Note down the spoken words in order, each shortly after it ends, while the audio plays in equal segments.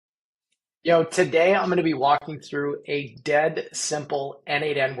Today I'm going to be walking through a dead simple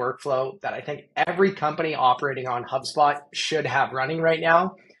n8n workflow that I think every company operating on HubSpot should have running right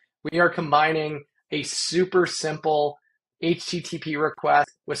now. We are combining a super simple HTTP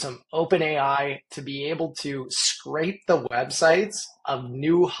request with some OpenAI to be able to scrape the websites of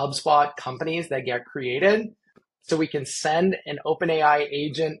new HubSpot companies that get created. So we can send an OpenAI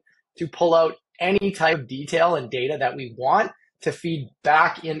agent to pull out any type of detail and data that we want to feed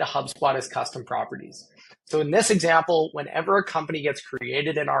back into HubSpot as custom properties. So in this example, whenever a company gets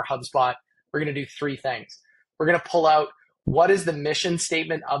created in our HubSpot, we're going to do three things. We're going to pull out what is the mission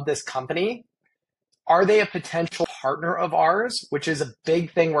statement of this company? Are they a potential partner of ours? Which is a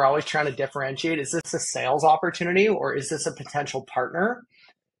big thing we're always trying to differentiate. Is this a sales opportunity or is this a potential partner?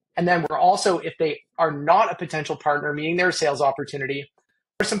 And then we're also, if they are not a potential partner, meaning they're a sales opportunity,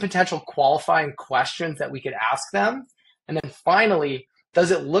 what are some potential qualifying questions that we could ask them? And then finally,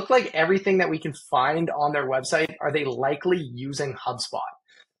 does it look like everything that we can find on their website? Are they likely using HubSpot?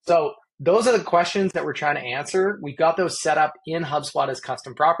 So those are the questions that we're trying to answer. We got those set up in HubSpot as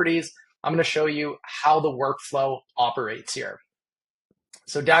custom properties. I'm going to show you how the workflow operates here.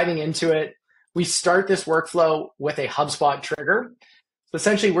 So diving into it, we start this workflow with a HubSpot trigger. So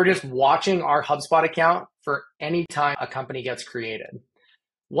essentially, we're just watching our HubSpot account for any time a company gets created.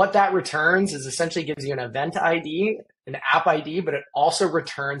 What that returns is essentially gives you an event ID, an app ID, but it also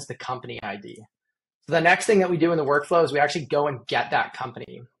returns the company ID. So the next thing that we do in the workflow is we actually go and get that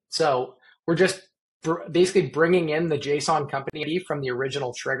company. So we're just basically bringing in the JSON company ID from the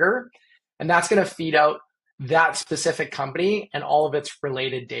original trigger, and that's going to feed out that specific company and all of its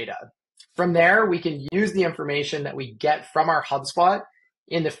related data. From there, we can use the information that we get from our HubSpot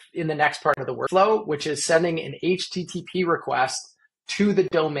in the next part of the workflow, which is sending an HTTP request to the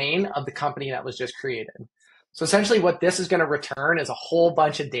domain of the company that was just created. So essentially what this is going to return is a whole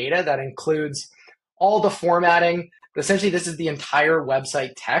bunch of data that includes all the formatting, but essentially this is the entire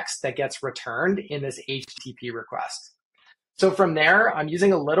website text that gets returned in this HTTP request. So from there, I'm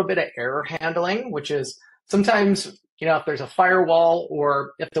using a little bit of error handling, which is sometimes, if there's a firewall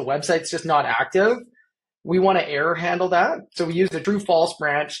or if the website's just not active, we want to error handle that. So we use the true false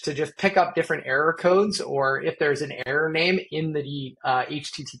branch to just pick up different error codes, or if there's an error name in the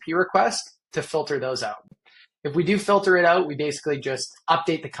HTTP request, to filter those out. If we do filter it out, we basically just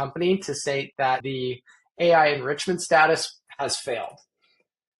update the company to say that the AI enrichment status has failed.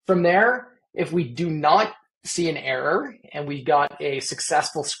 From there, if we do not see an error and we got a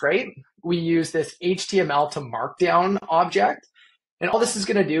successful scrape, we use this HTML to Markdown object. And all this is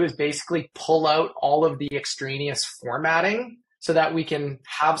going to do is basically pull out all of the extraneous formatting so that we can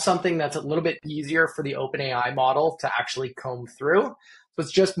have something that's a little bit easier for the OpenAI model to actually comb through. So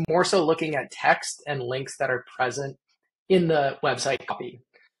it's just more so looking at text and links that are present in the website copy.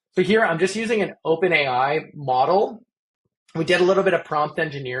 So here I'm just using an OpenAI model. We did a little bit of prompt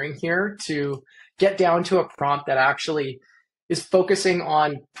engineering here to get down to a prompt that actually is focusing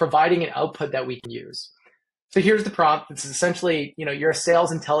on providing an output that we can use. So here's the prompt. It's essentially, you're a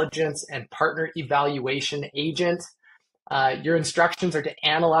sales intelligence and partner evaluation agent. Your instructions are to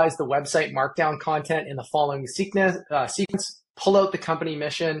analyze the website markdown content in the following sequence, pull out the company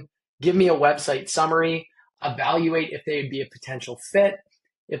mission, give me a website summary, evaluate if they would be a potential fit.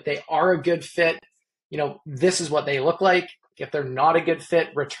 If they are a good fit, this is what they look like. If they're not a good fit,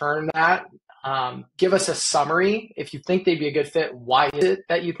 return that. Give us a summary. If you think they'd be a good fit, why is it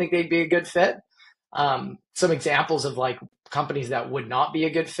that you think they'd be a good fit? Some examples of companies that would not be a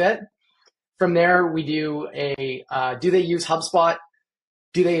good fit. From there, we do do they use HubSpot?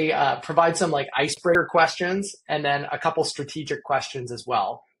 Do they provide some icebreaker questions, and then a couple strategic questions as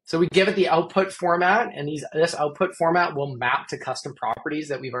well. So we give it the output format, and this output format will map to custom properties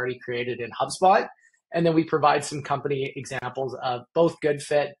that we've already created in HubSpot. And then we provide some company examples of both good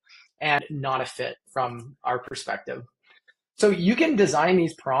fit and not a fit from our perspective. So you can design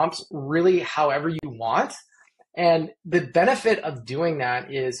these prompts really however you want. And the benefit of doing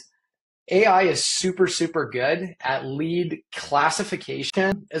that is AI is super, super good at lead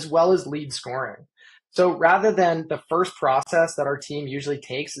classification as well as lead scoring. So rather than the first process that our team usually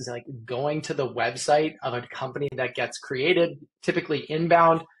takes is going to the website of a company that gets created, typically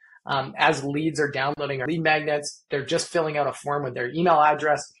inbound, as leads are downloading our lead magnets, they're just filling out a form with their email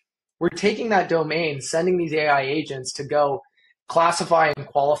address. We're taking that domain, sending these AI agents to go classify and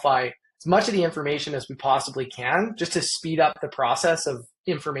qualify as much of the information as we possibly can, just to speed up the process of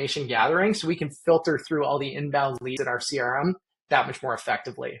information gathering so we can filter through all the inbound leads in our CRM that much more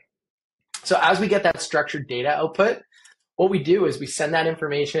effectively. So as we get that structured data output, what we do is we send that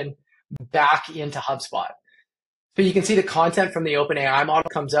information back into HubSpot. So you can see the content from the OpenAI model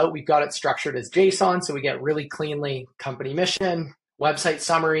comes out. We've got it structured as JSON, so we get really cleanly company mission, website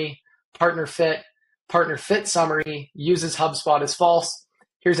summary, partner fit summary, uses HubSpot as false.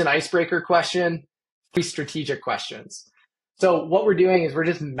 Here's an icebreaker question, 3 strategic questions. So what we're doing is we're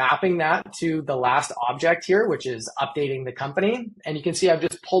just mapping that to the last object here, which is updating the company. And you can see I've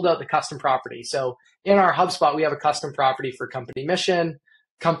just pulled out the custom property. So in our HubSpot, we have a custom property for company mission,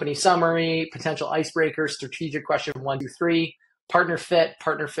 company summary, potential icebreaker, strategic question 1, 2, 3, partner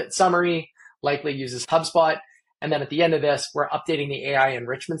fit summary, likely uses HubSpot. And then at the end of this, we're updating the AI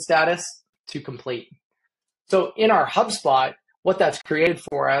enrichment status to complete. So in our HubSpot, what that's created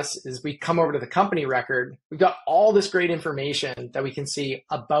for us is we come over to the company record. We've got all this great information that we can see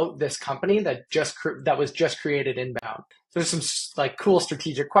about this company that was just created inbound. So there's some like cool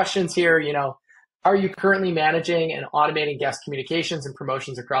strategic questions here. You know, are you currently managing and automating guest communications and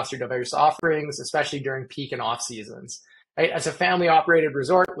promotions across your diverse offerings, especially during peak and off seasons? Right? As a family operated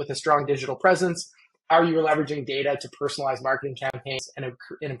resort with a strong digital presence, how are you leveraging data to personalize marketing campaigns and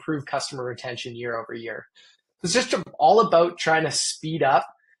improve customer retention year over year? It's just all about trying to speed up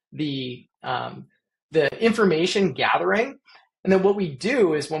the information gathering. And then what we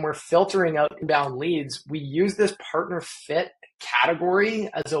do is when we're filtering out inbound leads, we use this partner fit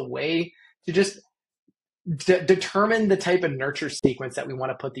category as a way to just determine the type of nurture sequence that we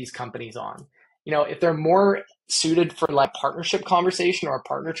want to put these companies on. You know, if they're more suited for like partnership conversation or a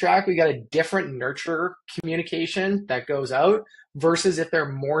partner track, we got a different nurture communication that goes out versus if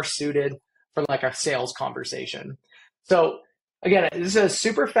they're more suited for like a sales conversation. So again, this is a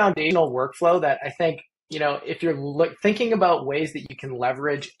super foundational workflow that I think, you know, if you're thinking about ways that you can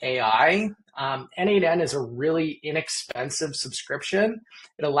leverage AI, n8n is a really inexpensive subscription.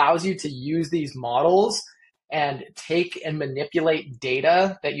 It allows you to use these models and take and manipulate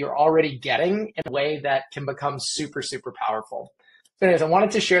data that you're already getting in a way that can become super, super powerful. So anyways, I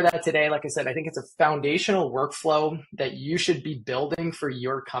wanted to share that today. Like I said, I think it's a foundational workflow that you should be building for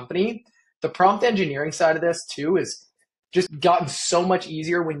your company. The prompt engineering side of this too is just gotten so much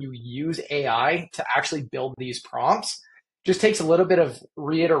easier when you use AI to actually build these prompts. Just takes a little bit of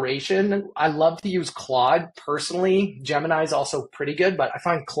reiteration. I love to use Claude personally. Gemini is also pretty good, but I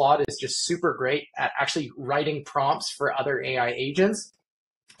find Claude is just super great at actually writing prompts for other AI agents.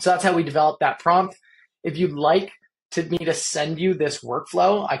 So that's how we developed that prompt. If you'd like me to send you this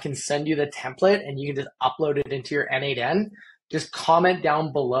workflow, I can send you the template and you can just upload it into your n8n. Just comment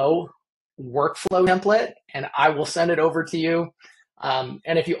down below workflow template and I will send it over to you.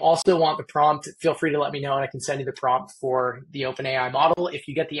 And if you also want the prompt, feel free to let me know and I can send you the prompt for the OpenAI model. If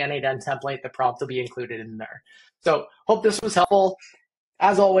you get the n8n template, the prompt will be included in there. So hope this was helpful.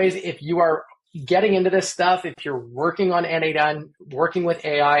 As always, if you are getting into this stuff, if you're working on n8n, working with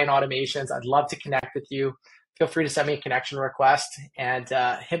AI and automations, I'd love to connect with you. Feel free to send me a connection request and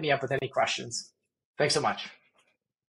hit me up with any questions. Thanks so much.